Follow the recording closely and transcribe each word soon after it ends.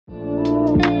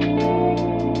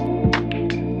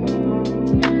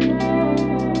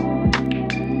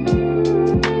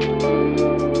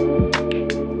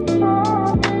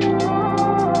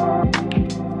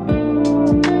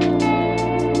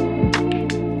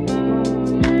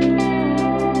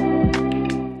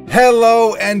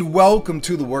Hello and welcome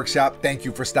to the workshop. Thank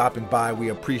you for stopping by. We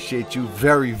appreciate you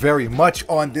very, very much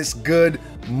on this good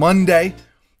Monday.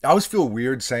 I always feel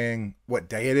weird saying what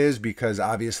day it is because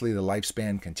obviously the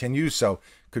lifespan continues. So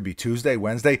it could be Tuesday,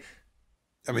 Wednesday.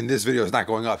 I mean, this video is not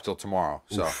going up till tomorrow.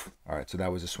 So, all right. So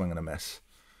that was a swing and a miss.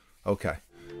 Okay.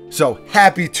 So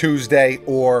happy Tuesday,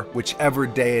 or whichever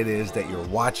day it is that you're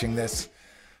watching this.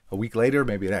 A week later,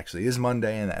 maybe it actually is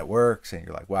Monday and that works. And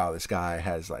you're like, wow, this guy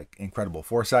has like incredible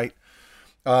foresight.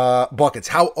 Buckets,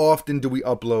 how often do we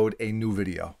upload a new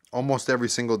video? almost every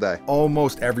single day.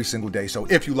 Almost every single day. So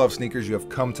if you love sneakers, you have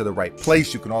come to the right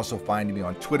place. You can also find me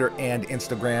on Twitter and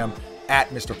Instagram at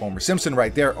Mr. Foamer Simpson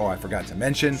right there. Oh, I forgot to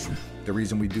mention, the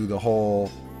reason we do the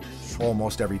whole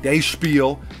almost every day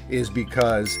spiel is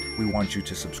because we want you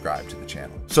to subscribe to the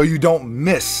channel so you don't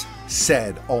miss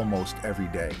said almost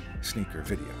everyday sneaker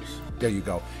videos. There you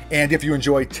go. And if you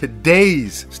enjoy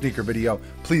today's sneaker video,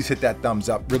 please hit that thumbs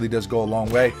up. Really does go a long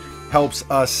way. Helps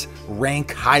us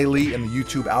rank highly in the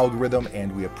YouTube algorithm,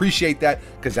 and we appreciate that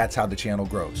because that's how the channel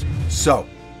grows. So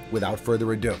without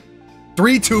further ado,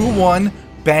 3, 2, 1,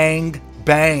 bang,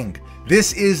 bang.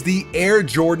 This is the Air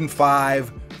Jordan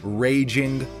 5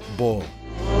 Raging Bull.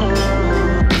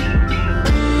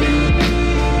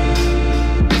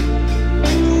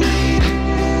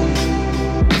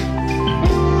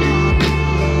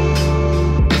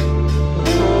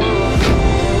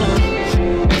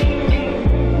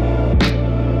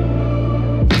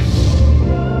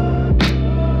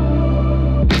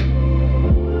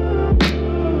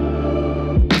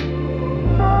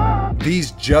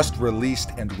 These just released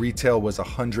and retail was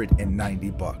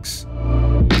 $190.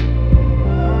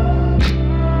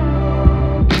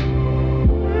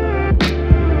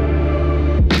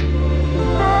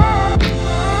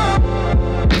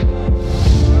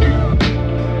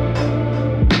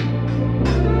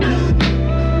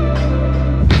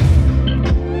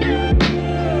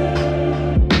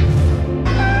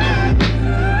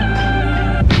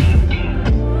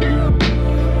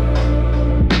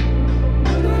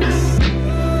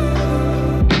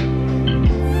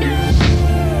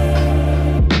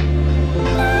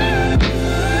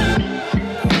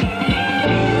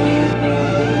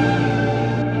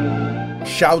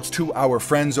 Shouts to our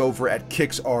friends over at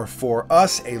Kicks Are For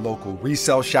Us, a local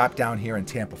resale shop down here in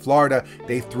Tampa, Florida.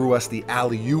 They threw us the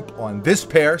alley-oop on this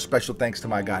pair. Special thanks to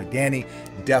my guy, Danny.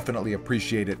 Definitely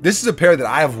appreciate it. This is a pair that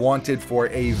I have wanted for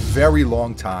a very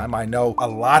long time. I know a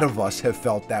lot of us have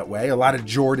felt that way. A lot of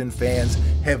Jordan fans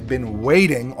have been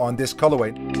waiting on this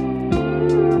colorway.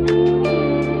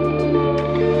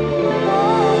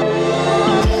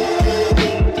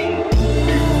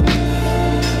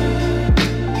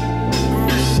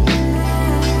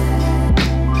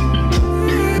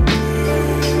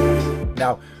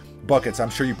 Now, Buckets,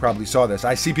 I'm sure you probably saw this.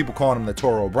 I see people calling them the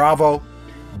Toro Bravo,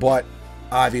 but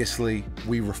obviously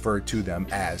we refer to them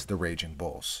as the Raging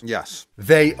Bulls. Yes.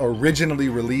 They originally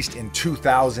released in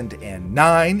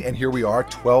 2009, and here we are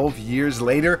 12 years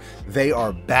later. They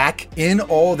are back in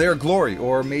all their glory,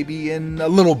 or maybe in a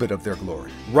little bit of their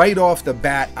glory. Right off the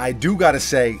bat, I do gotta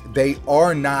say, they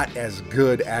are not as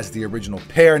good as the original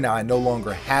pair. Now, I no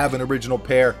longer have an original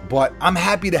pair, but I'm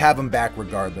happy to have them back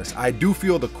regardless. I do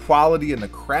feel the quality and the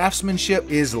craftsmanship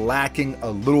is lacking a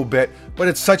little bit, but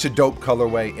it's such a dope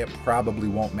colorway, it probably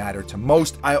won't matter to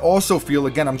most. I also feel,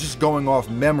 again, I'm just going off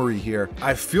memory here,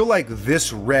 I feel like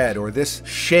this red, or this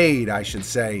shade, I should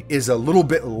say, is a little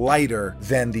bit lighter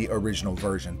than the original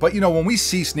version. But you know, when we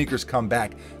see sneakers come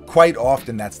back, quite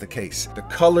often that's the case. The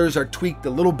colors are tweaked a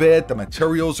little bit, the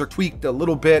materials are tweaked a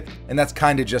little bit, and that's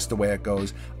kind of just the way it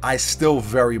goes. I still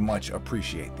very much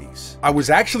appreciate these. I was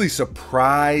actually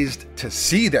surprised to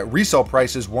see that resale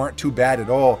prices weren't too bad at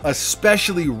all,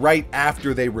 especially right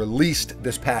after they released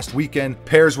this past weekend.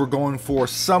 Pairs were going for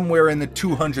somewhere in the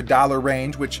 $200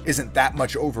 range, which isn't that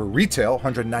much over retail,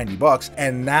 $190,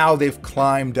 and now they've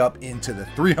climbed up into the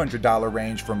 $300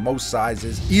 range for most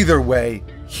sizes. Either way,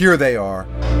 here they are.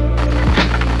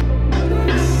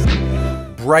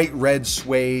 Bright red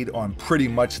suede on pretty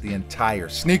much the entire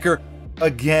sneaker.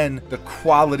 Again, the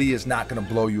quality is not going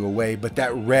to blow you away, but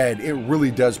that red, it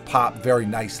really does pop very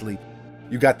nicely.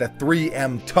 You got the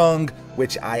 3M tongue,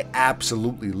 which I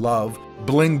absolutely love.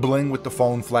 Bling bling with the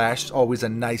phone flash, always a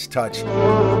nice touch.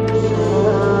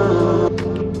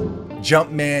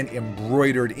 Jumpman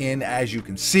embroidered in, as you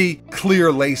can see.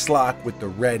 Clear lace lock with the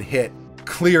red hit.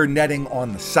 Clear netting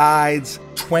on the sides,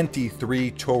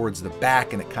 23 towards the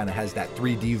back, and it kind of has that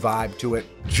 3D vibe to it.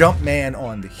 Jumpman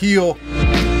on the heel.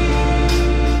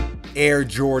 Air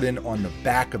Jordan on the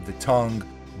back of the tongue.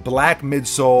 Black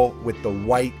midsole with the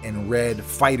white and red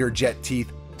fighter jet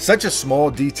teeth. Such a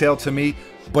small detail to me,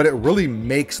 but it really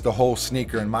makes the whole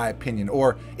sneaker, in my opinion,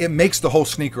 or it makes the whole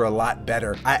sneaker a lot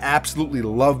better. I absolutely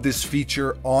love this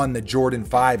feature on the Jordan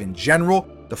 5 in general.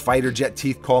 The fighter jet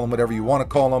teeth, call them whatever you want to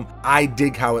call them. I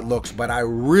dig how it looks, but I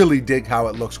really dig how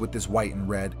it looks with this white and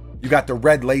red. You got the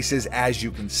red laces, as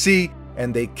you can see,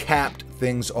 and they capped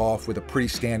things off with a pretty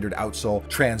standard outsole,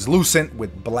 translucent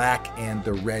with black and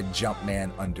the red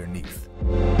Jumpman underneath.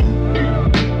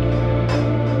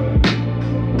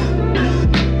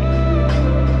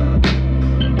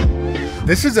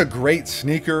 This is a great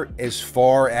sneaker as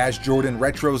far as Jordan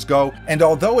Retros go, and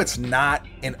although it's not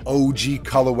an OG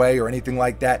colorway or anything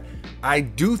like that, I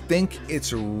do think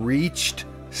it's reached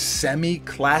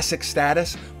semi-classic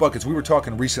status. Buckets, we were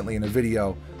talking recently in a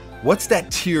video, what's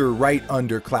that tier right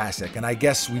under classic? And I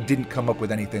guess we didn't come up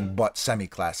with anything but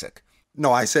semi-classic.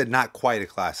 No, I said not quite a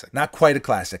classic. Not quite a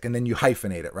classic, and then you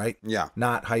hyphenate it, right? Yeah.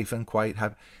 Not hyphen, quite.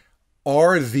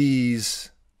 Are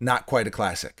these not quite a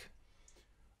classic?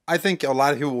 I think a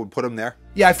lot of people would put them there.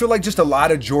 Yeah, I feel like just a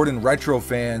lot of Jordan Retro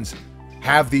fans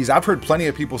have these. I've heard plenty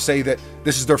of people say that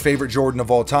this is their favorite Jordan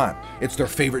of all time. It's their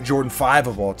favorite Jordan 5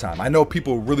 of all time. I know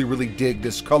people really, really dig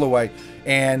this colorway,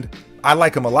 and I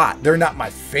like them a lot. They're not my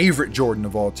favorite Jordan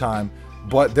of all time,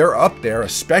 but they're up there,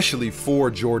 especially for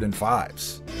Jordan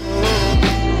 5s.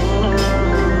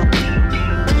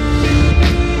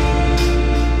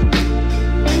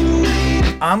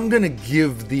 I'm gonna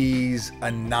give these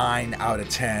a 9 out of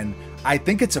 10. I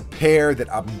think it's a pair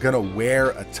that I'm gonna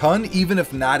wear a ton, even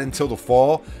if not until the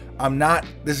fall.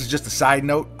 This is just a side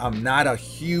note, I'm not a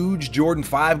huge Jordan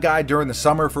 5 guy during the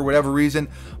summer for whatever reason,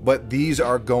 but these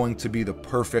are going to be the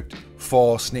perfect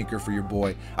fall sneaker for your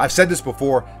boy. I've said this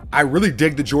before, I really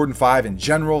dig the Jordan 5 in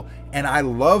general, and I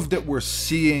love that we're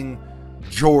seeing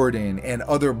Jordan and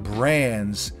other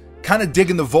brands kind of dig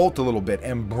in the vault a little bit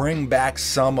and bring back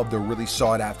some of the really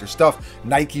sought after stuff.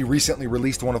 Nike recently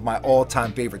released one of my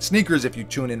all-time favorite sneakers. If you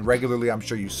tune in regularly, I'm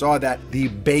sure you saw that, the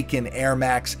Bacon Air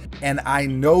Max. And I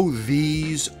know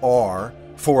these are,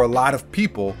 for a lot of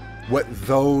people, what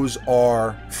those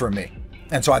are for me.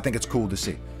 And so I think it's cool to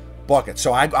see. Bucket.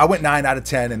 So I went 9 out of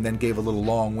 10 and then gave a little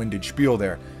long-winded spiel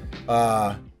there.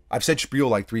 I've said spiel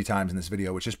like 3 times in this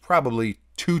video, which is probably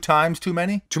 2 times too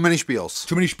many. Too many spiels.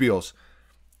 Too many spiels.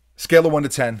 Scale of 1 to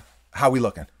 10, how we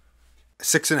looking?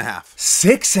 6.5.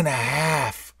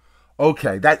 6.5.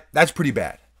 Okay, that's pretty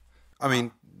bad. I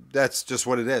mean, that's just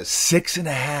what it is.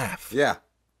 6.5. Yeah.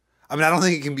 I mean, I don't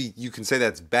think it can be, you can say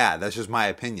that's bad. That's just my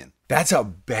opinion. That's a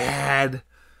bad.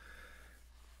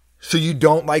 So you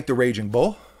don't like the Raging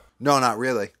Bull? No, not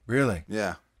really. Really?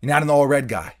 Yeah. You're not an all red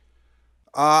guy?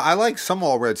 I like some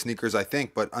all red sneakers, I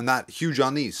think, but I'm not huge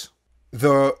on these.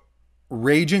 The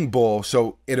Raging Bull,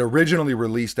 so it originally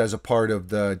released as a part of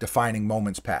the Defining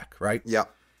Moments pack, right? Yeah.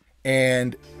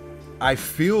 And I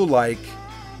feel like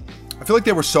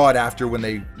they were sought after when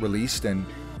they released, and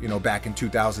back in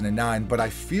 2009, but I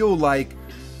feel like,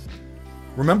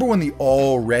 remember when the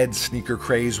all red sneaker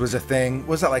craze was a thing?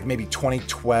 Was that like maybe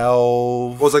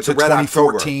 2012? It was like to the Red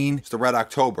 2014? October. The Red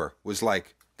October was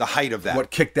like the height of that. What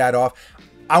kicked that off?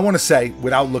 I want to say,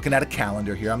 without looking at a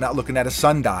calendar here, I'm not looking at a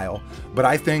sundial, but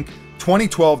I think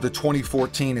 2012 to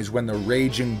 2014 is when the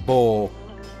Raging Bull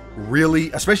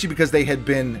really, especially because they had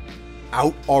been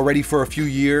out already for a few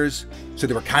years, so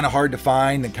they were kind of hard to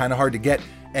find and kind of hard to get,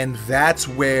 and that's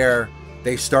where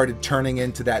they started turning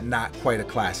into that not quite a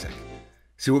classic.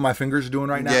 See what my fingers are doing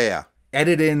right now? Yeah, yeah.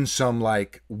 Edit in some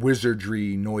like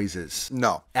wizardry noises.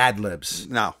 No. Ad-libs.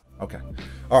 No. Okay.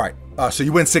 All right. So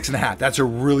you win 6.5. That's a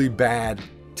really bad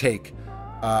take.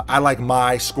 I like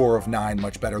my score of 9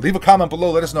 much better. Leave a comment below.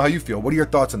 Let us know how you feel. What are your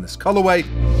thoughts on this colorway?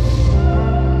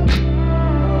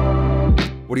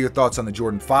 What are your thoughts on the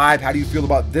Jordan 5? How do you feel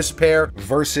about this pair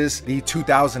versus the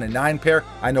 2009 pair?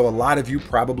 I know a lot of you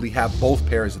probably have both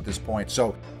pairs at this point.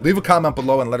 So leave a comment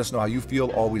below and let us know how you feel.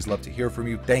 Always love to hear from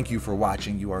you. Thank you for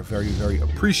watching. You are very, very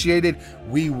appreciated.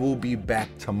 We will be back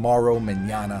tomorrow,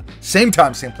 mañana. Same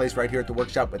time, same place, right here at the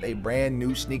workshop with a brand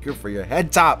new sneaker for your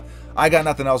head top. I got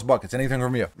nothing else, Buckets. Anything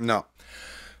from you? No.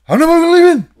 I'm never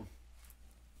leaving.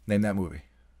 Name that movie.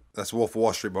 That's Wolf of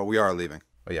Wall Street, but we are leaving.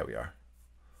 Oh, yeah, we are.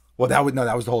 Well, that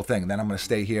was the whole thing. Then I'm going to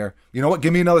stay here. You know what?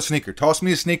 Give me another sneaker. Toss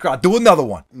me a sneaker. I'll do another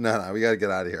one. No, we got to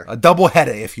get out of here. A double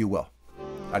header, if you will.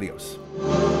 Adios.